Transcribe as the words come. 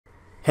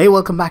Hey,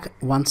 welcome back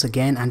once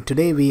again, and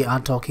today we are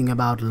talking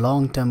about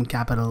long-term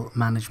capital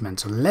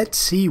management. So let's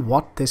see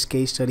what this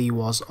case study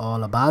was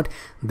all about.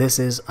 This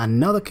is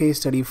another case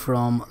study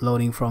from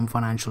Learning from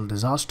Financial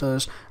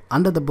Disasters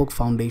under the book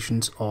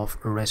Foundations of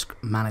Risk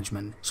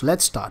Management. So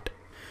let's start.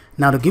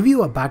 Now, to give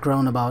you a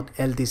background about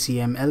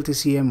LTCM,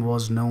 LTCM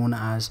was known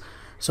as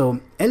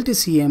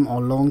LTCM, or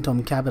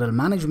long-term capital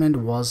management,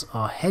 was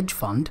a hedge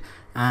fund,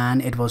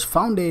 and it was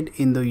founded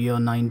in the year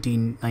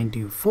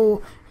 1994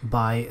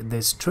 by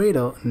this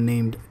trader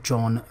named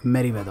John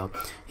Meriwether.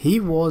 He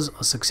was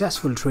a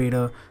successful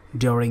trader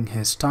during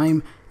his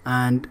time,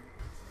 and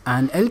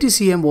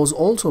LTCM was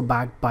also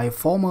backed by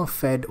former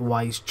Fed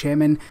vice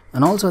chairman,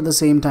 and also at the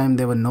same time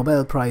there were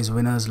Nobel Prize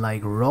winners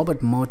like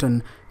Robert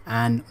Merton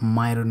and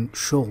Myron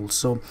Scholes.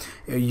 So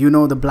you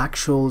know the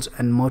Black-Scholes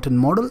and Merton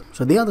model.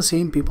 So they are the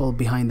same people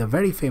behind the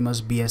very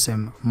famous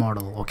BSM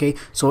model. Okay,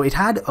 so it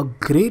had a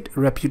great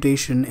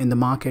reputation in the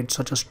market,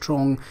 such a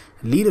strong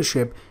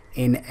leadership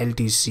in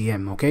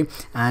LTCM. Okay,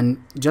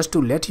 and just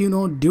to let you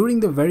know,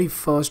 during the very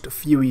first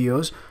few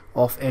years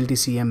of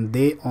LTCM,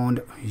 they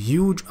earned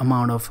huge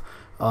amount of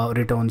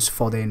returns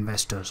for the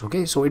investors.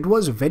 Okay, so it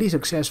was very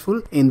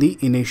successful in the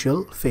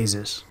initial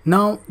phases.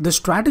 Now, the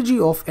strategy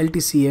of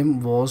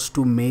LTCM was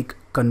to make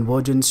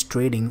convergence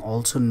trading,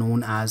 also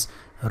known as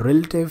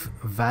relative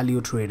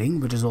value trading,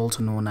 which is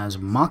also known as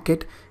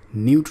market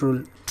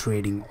neutral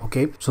trading.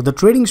 Okay, so the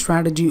trading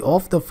strategy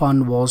of the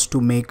fund was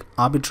to make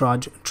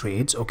arbitrage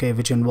trades, okay,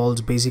 which involves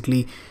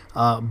basically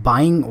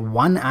buying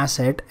one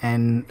asset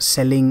and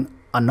selling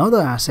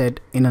another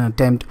asset in an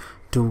attempt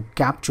to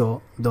capture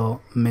the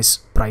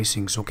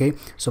mispricings. Okay,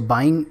 so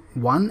buying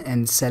one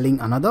and selling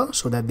another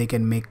so that they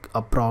can make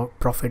a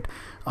profit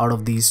out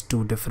of these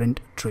two different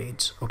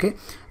trades. Okay,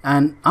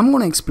 and I'm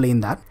going to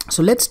explain that.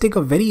 So let's take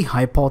a very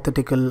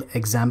hypothetical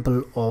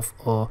example of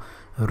a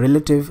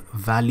relative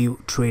value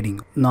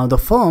trading. Now, the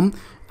firm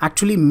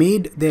actually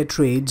made their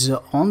trades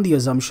on the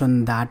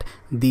assumption that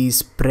the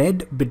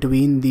spread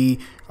between the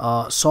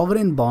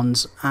sovereign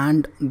bonds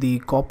and the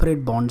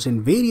corporate bonds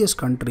in various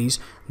countries,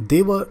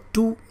 they were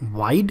too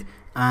wide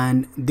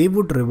and they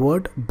would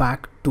revert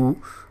back to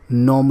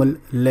normal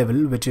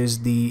level, which is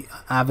the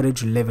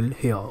average level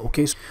here.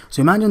 Okay,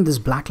 so imagine this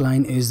black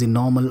line is the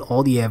normal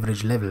or the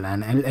average level,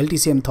 and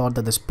LTCM thought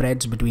that the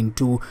spreads between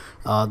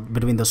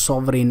the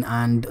sovereign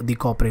and the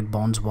corporate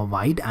bonds were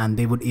wide, and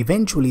they would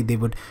eventually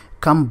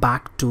come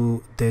back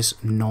to this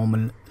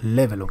normal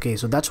level. Okay,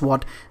 so that's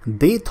what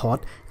they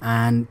thought.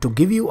 And to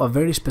give you a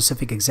very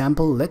specific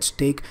example, let's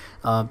take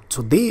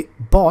so they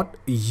bought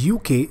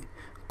UK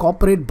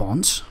corporate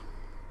bonds,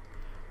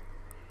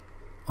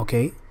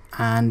 okay,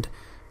 and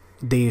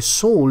they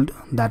sold,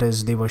 that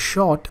is, they were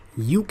short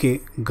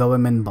UK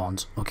government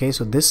bonds. Okay,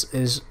 so this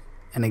is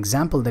an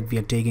example that we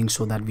are taking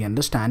so that we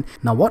understand.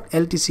 Now, what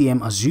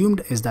LTCM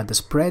assumed is that the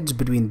spreads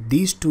between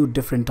these two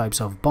different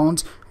types of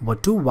bonds were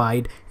too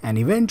wide, and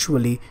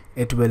eventually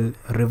it will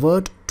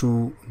revert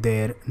to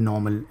their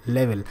normal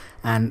level.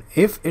 And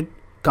if it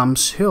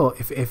comes here,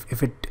 if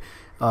it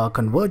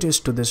converges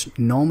to this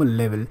normal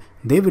level,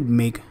 they would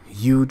make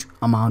huge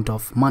amount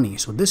of money.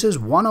 So this is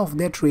one of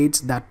their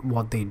trades, that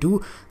what they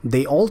do.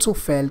 They also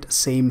felt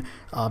same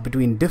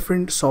between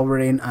different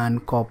sovereign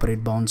and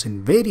corporate bonds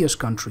in various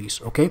countries.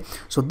 Okay,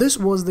 so this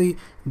was the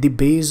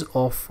base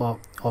of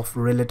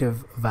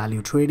relative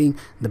value trading,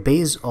 the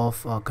base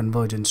of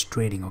convergence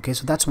trading. Okay,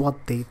 so that's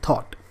what they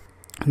thought.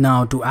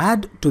 Now, to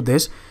add to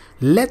this,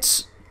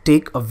 let's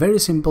take a very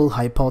simple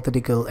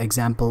hypothetical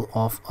example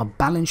of a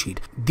balance sheet.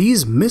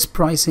 These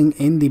mispricing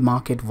in the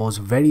market was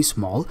very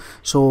small,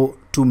 so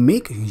to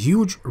make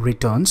huge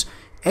returns,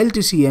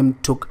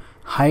 LTCM took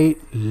high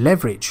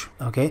leverage.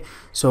 Okay,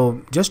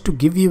 so just to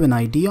give you an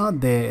idea,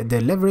 their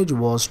leverage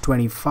was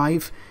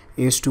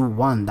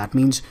 25:1. That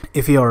means,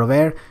 if you are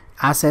aware,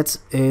 assets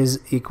is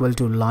equal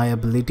to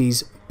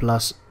liabilities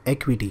plus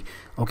equity.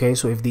 Okay,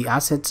 so if the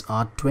assets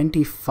are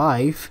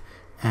 25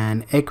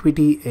 and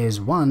equity is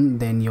 1,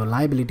 then your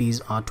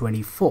liabilities are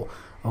 24.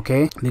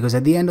 Okay, because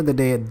at the end of the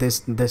day,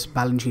 this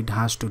balance sheet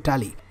has to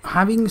tally.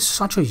 Having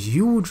such a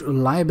huge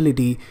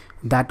liability,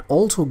 that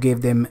also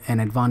gave them an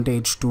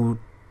advantage to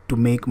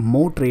make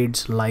more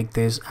trades like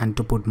this and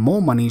to put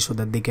more money so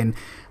that they can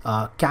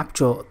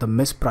capture the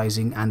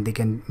mispricing and they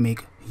can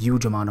make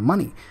huge amount of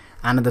money.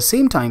 And at the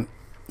same time,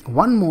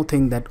 one more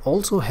thing that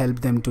also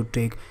helped them to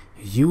take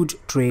huge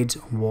trades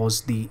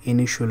was the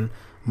initial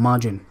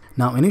margin.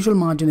 Now, initial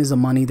margin is the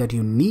money that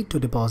you need to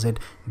deposit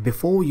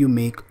before you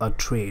make a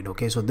trade.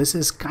 Okay, so this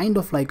is kind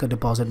of like a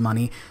deposit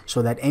money,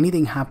 so that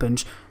anything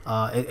happens,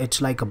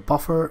 it's like a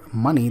buffer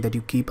money that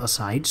you keep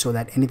aside, so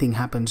that anything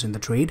happens in the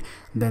trade,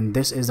 then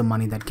this is the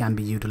money that can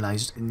be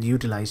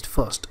utilized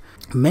first.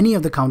 Many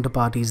of the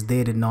counterparties,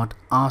 they did not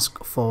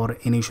ask for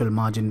initial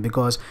margin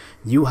because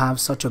you have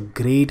such a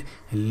great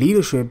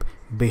leadership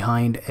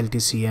behind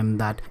LTCM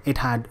that it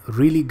had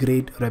really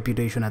great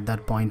reputation at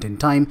that point in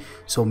time.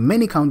 So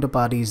many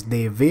counterparties,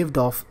 they waived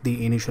off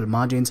the initial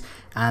margins,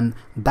 and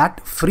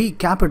that free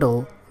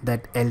capital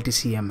that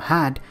LTCM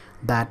had,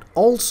 that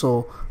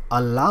also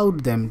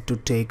allowed them to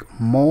take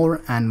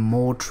more and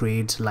more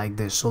trades like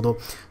this.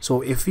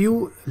 So if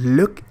you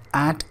look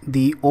at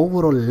the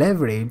overall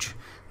leverage,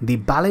 the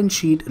balance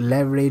sheet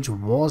leverage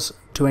was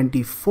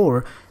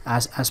 24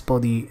 as per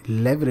the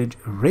leverage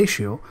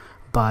ratio,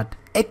 but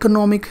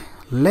economic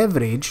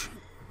leverage,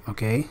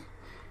 okay,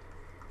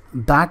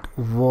 that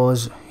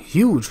was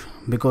huge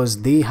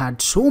because they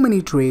had so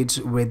many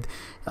trades with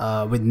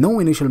no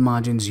initial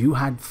margins. You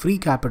had free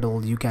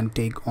capital, you can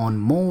take on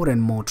more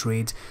and more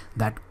trades.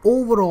 That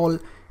overall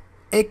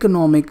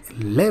economic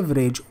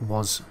leverage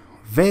was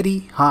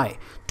very high.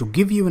 To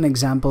give you an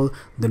example,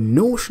 the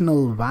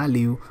notional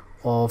value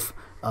of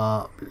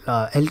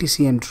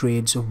LTCM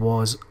trades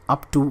was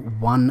up to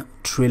 $1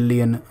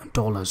 trillion.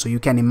 So you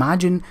can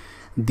imagine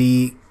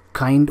the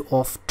kind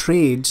of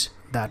trades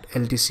that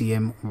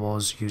LTCM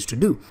was used to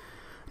do.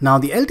 Now,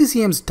 the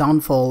LTCM's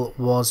downfall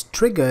was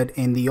triggered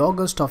in the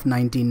August of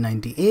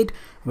 1998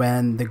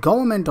 when the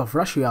government of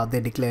Russia,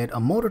 they declared a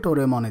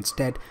moratorium on its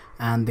debt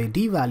and they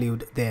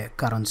devalued their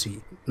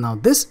currency. Now,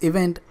 this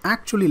event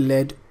actually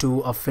led to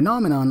a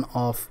phenomenon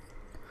of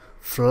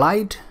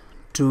flight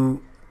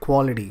to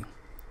quality.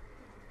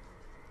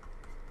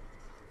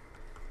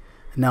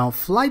 Now,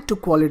 flight to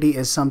quality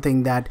is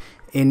something that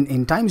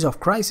in times of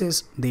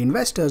crisis, the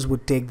investors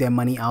would take their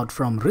money out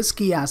from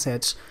risky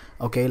assets,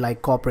 okay,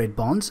 like corporate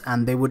bonds,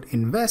 and they would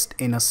invest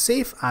in a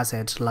safe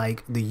assets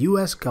like the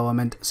US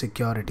government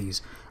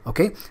securities.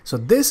 Okay, so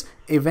this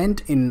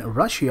event in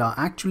Russia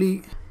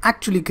actually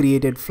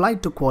created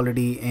flight to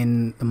quality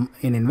in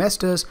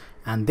investors,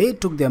 and they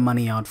took their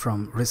money out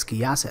from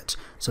risky assets.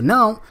 So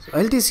now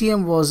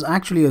LTCM was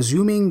actually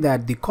assuming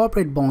that the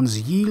corporate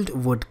bonds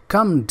yield would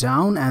come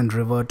down and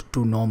revert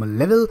to normal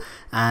level,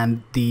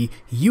 and the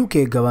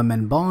UK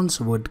government bonds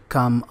would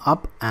come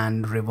up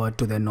and revert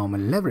to their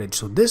normal leverage.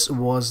 So this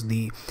was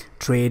the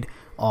trade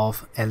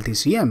of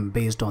LTCM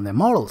based on their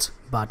models.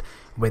 But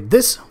with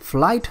this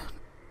flight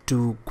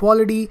to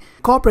quality,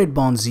 corporate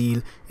bonds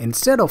yield,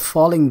 instead of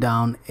falling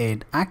down,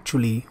 it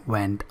actually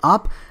went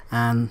up,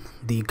 and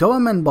the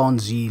government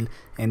bonds yield,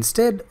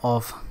 instead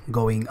of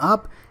going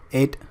up,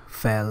 it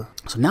fell.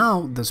 So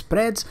now the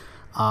spreads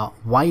are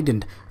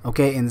widened,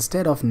 okay,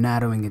 instead of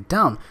narrowing it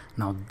down.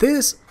 Now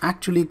this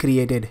actually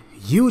created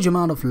huge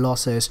amount of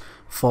losses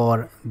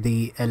for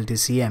the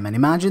LTCM, and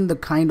imagine the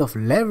kind of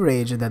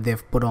leverage that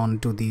they've put on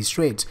to these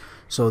trades.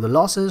 So the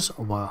losses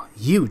were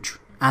huge.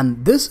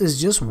 And this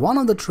is just one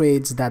of the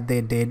trades that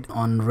they did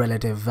on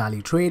relative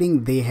value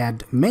trading. They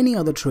had many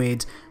other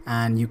trades,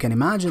 and you can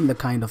imagine the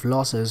kind of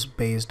losses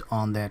based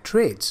on their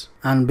trades.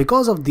 And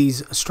because of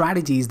these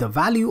strategies, the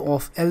value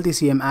of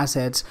LTCM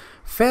assets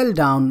fell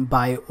down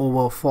by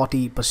over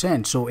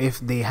 40%. So if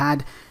they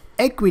had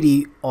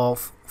equity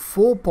of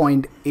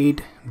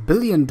 $4.8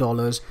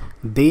 billion,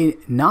 they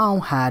now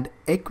had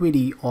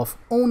equity of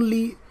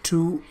only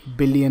 $2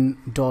 billion.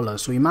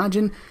 So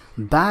imagine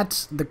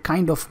that's the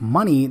kind of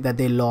money that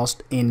they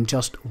lost in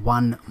just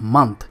 1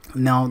 month.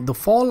 Now the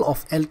fall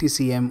of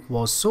LTCM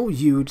was so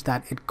huge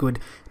that it could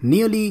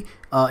nearly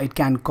it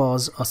can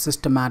cause a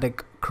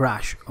systematic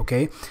crash,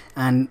 okay?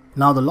 And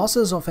now the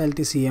losses of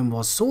LTCM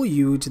was so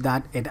huge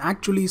that it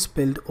actually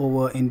spilled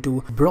over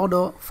into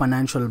broader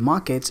financial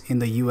markets in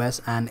the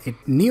US, and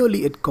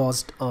it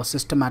caused a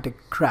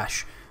systematic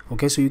crash.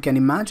 Okay, so you can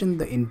imagine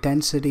the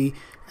intensity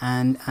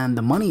and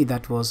the money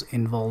that was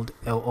involved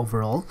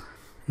overall.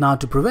 Now,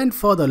 to prevent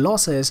further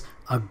losses,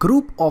 a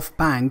group of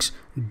banks,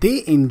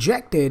 they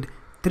injected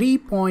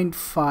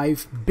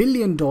 $3.5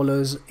 billion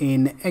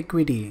in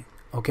equity,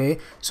 okay,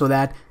 so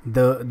that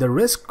the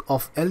risk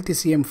of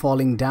LTCM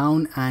falling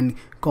down and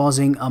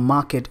causing a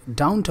market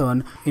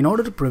downturn, in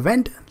order to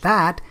prevent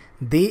that,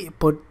 they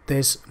put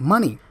this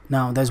money.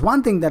 Now, there's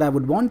one thing that I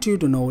would want you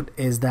to note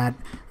is that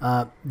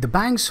the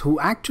banks who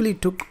actually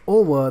took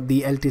over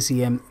the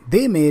LTCM,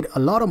 they made a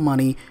lot of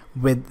money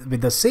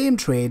with the same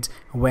trades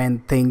when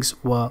things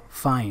were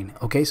fine.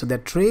 Okay, so their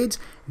trades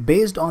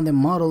based on the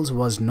models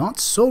was not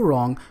so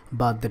wrong,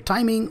 but the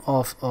timing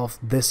of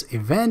this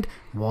event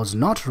was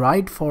not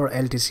right for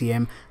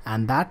LTCM,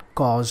 and that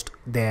caused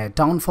their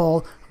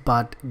downfall.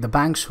 But the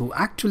banks who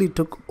actually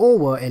took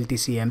over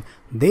LTCM,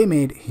 they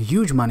made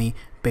huge money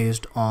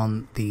based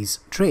on these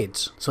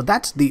trades. So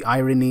that's the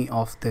irony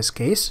of this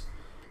case.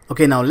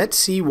 Okay, now let's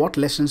see what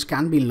lessons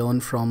can be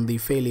learned from the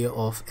failure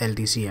of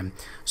LTCM.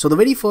 So the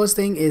very first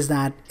thing is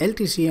that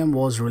LTCM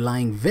was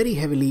relying very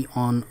heavily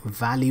on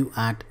value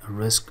at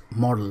risk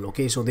model.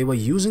 Okay, so they were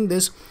using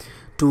this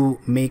to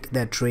make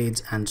their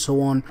trades and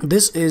so on.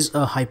 This is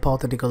a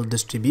hypothetical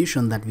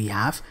distribution that we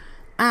have,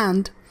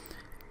 and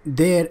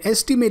their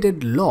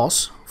estimated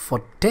loss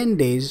for 10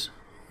 days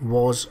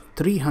was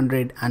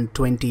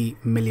 $320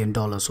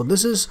 million. So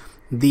this is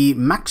the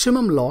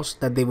maximum loss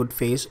that they would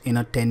face in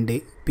a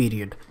 10-day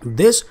period.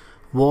 This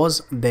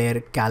was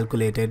their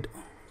calculated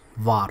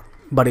VAR.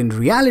 But in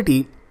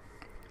reality,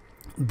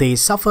 they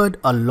suffered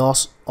a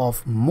loss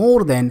of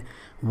more than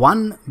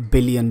 $1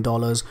 billion,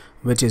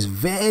 which is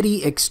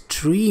very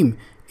extreme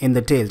in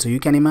the tail. So you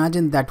can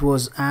imagine that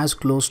was as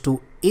close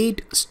to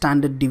 8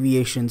 standard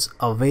deviations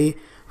away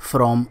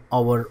from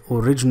our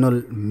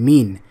original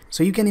mean.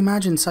 So you can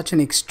imagine such an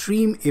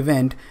extreme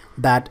event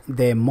that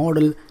their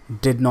model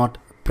did not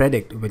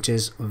predict, which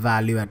is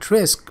value at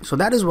risk. So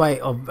that is why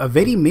a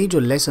very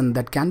major lesson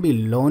that can be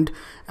learned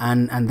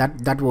and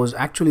that was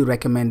actually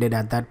recommended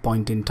at that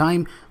point in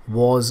time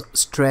was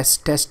stress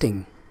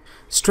testing.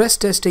 Stress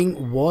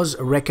testing was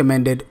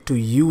recommended to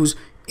use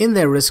in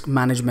their risk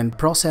management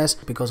process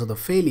because of the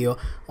failure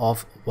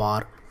of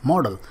VAR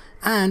model.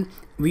 And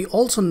we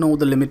also know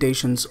the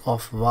limitations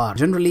of VAR.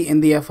 Generally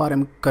in the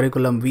FRM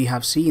curriculum, we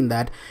have seen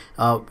that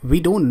we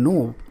don't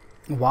know.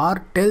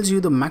 VAR tells you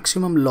the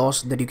maximum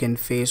loss that you can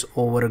face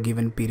over a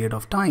given period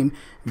of time,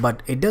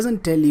 but it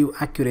doesn't tell you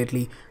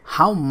accurately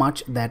how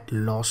much that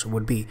loss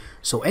would be.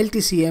 So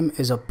LTCM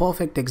is a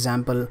perfect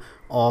example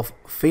of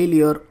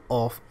failure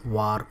of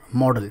VAR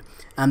model,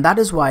 and that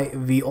is why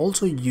we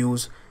also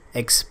use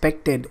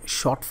expected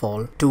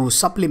shortfall to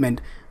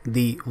supplement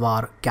the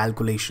VAR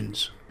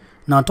calculations.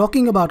 Now,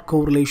 talking about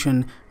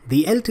correlation,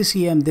 the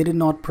LTCM, they did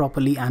not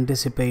properly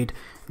anticipate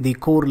the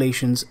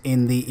correlations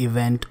in the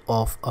event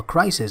of a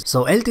crisis.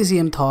 So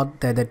LTCM thought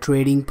that the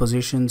trading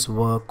positions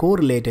were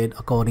correlated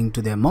according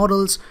to their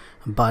models,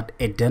 but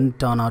it didn't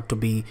turn out to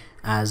be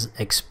as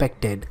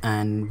expected.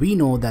 And we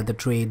know that the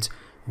trades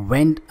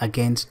went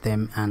against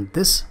them, and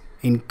this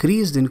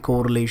increased in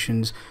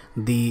correlations,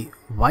 the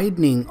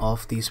widening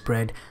of the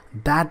spread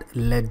that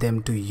led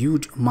them to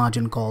huge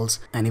margin calls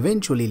and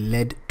eventually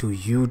led to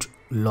huge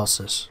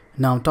losses.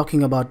 Now,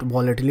 talking about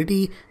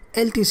volatility,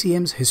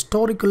 LTCM's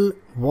historical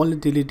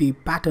volatility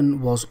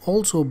pattern was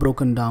also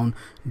broken down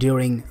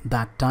during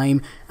that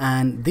time,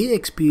 and they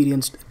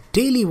experienced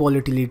daily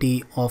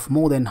volatility of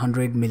more than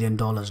 $100 million.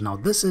 Now,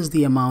 this is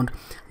the amount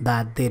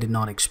that they did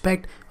not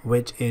expect,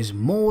 which is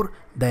more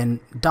than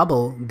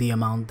double the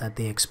amount that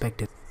they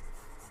expected.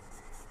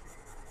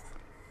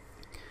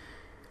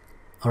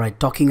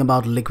 Alright, talking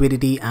about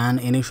liquidity and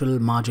initial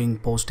margin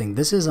posting.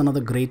 This is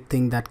another great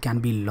thing that can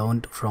be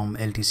learned from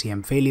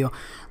LTCM failure.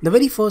 The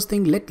very first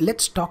thing,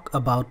 let's talk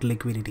about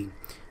liquidity.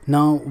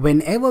 Now,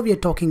 whenever we are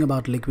talking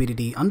about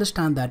liquidity,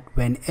 understand that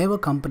whenever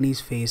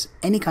companies face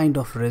any kind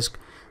of risk,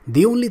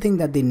 the only thing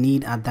that they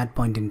need at that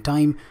point in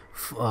time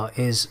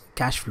is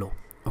cash flow.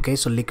 Okay,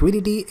 so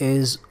liquidity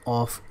is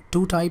of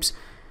two types.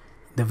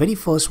 The very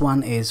first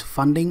one is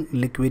funding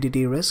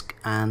liquidity risk,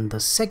 and the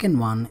second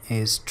one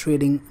is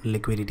trading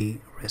liquidity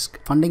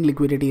risk. Funding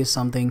liquidity is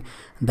something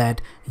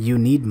that you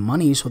need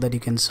money so that you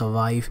can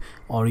survive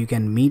or you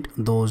can meet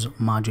those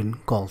margin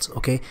calls.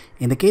 Okay,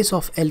 in the case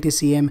of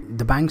LTCM,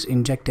 the banks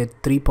injected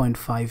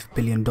 $3.5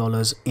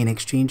 billion in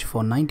exchange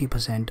for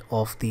 90%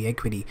 of the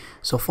equity.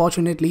 So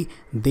fortunately,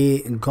 they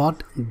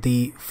got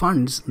the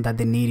funds that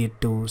they needed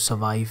to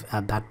survive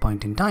at that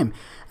point in time.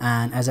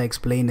 And as I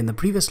explained in the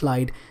previous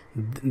slide,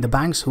 the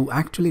banks who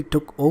actually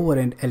took over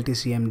in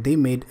LTCM, they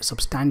made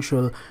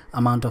substantial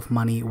amount of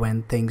money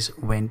when things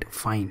went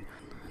fine.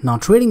 Now,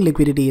 trading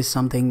liquidity is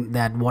something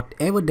that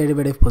whatever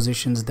derivative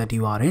positions that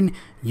you are in,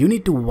 you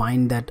need to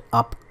wind that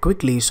up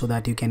quickly so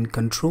that you can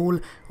control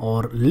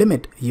or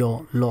limit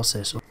your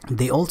losses.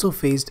 They also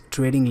faced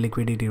trading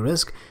liquidity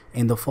risk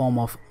in the form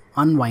of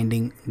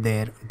unwinding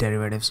their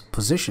derivatives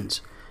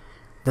positions.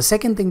 The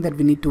second thing that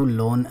we need to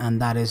learn, and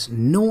that is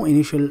no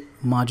initial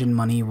margin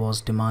money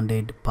was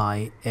demanded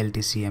by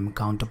LTCM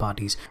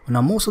counterparties.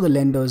 Now, most of the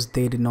lenders,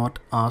 they did not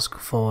ask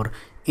for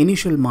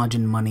initial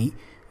margin money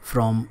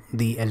from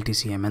the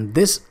LTCM, and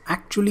this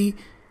actually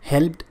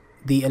helped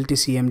the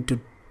LTCM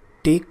to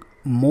take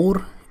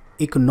more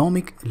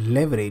economic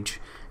leverage.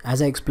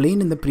 As I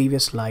explained in the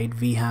previous slide,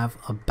 we have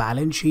a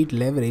balance sheet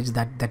leverage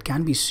that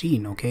can be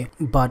seen, okay,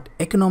 but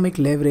economic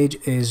leverage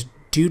is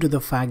due to the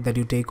fact that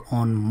you take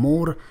on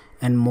more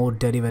and more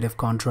derivative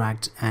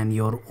contracts and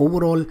your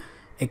overall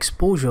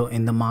exposure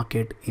in the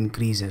market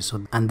increases.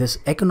 So, and this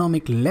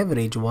economic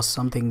leverage was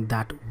something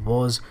that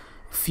was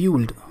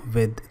fueled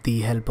with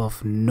the help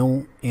of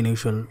no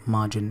initial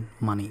margin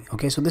money.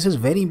 Okay, so this is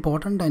very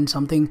important and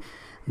something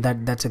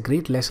that's a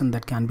great lesson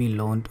that can be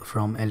learned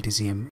from LTCM.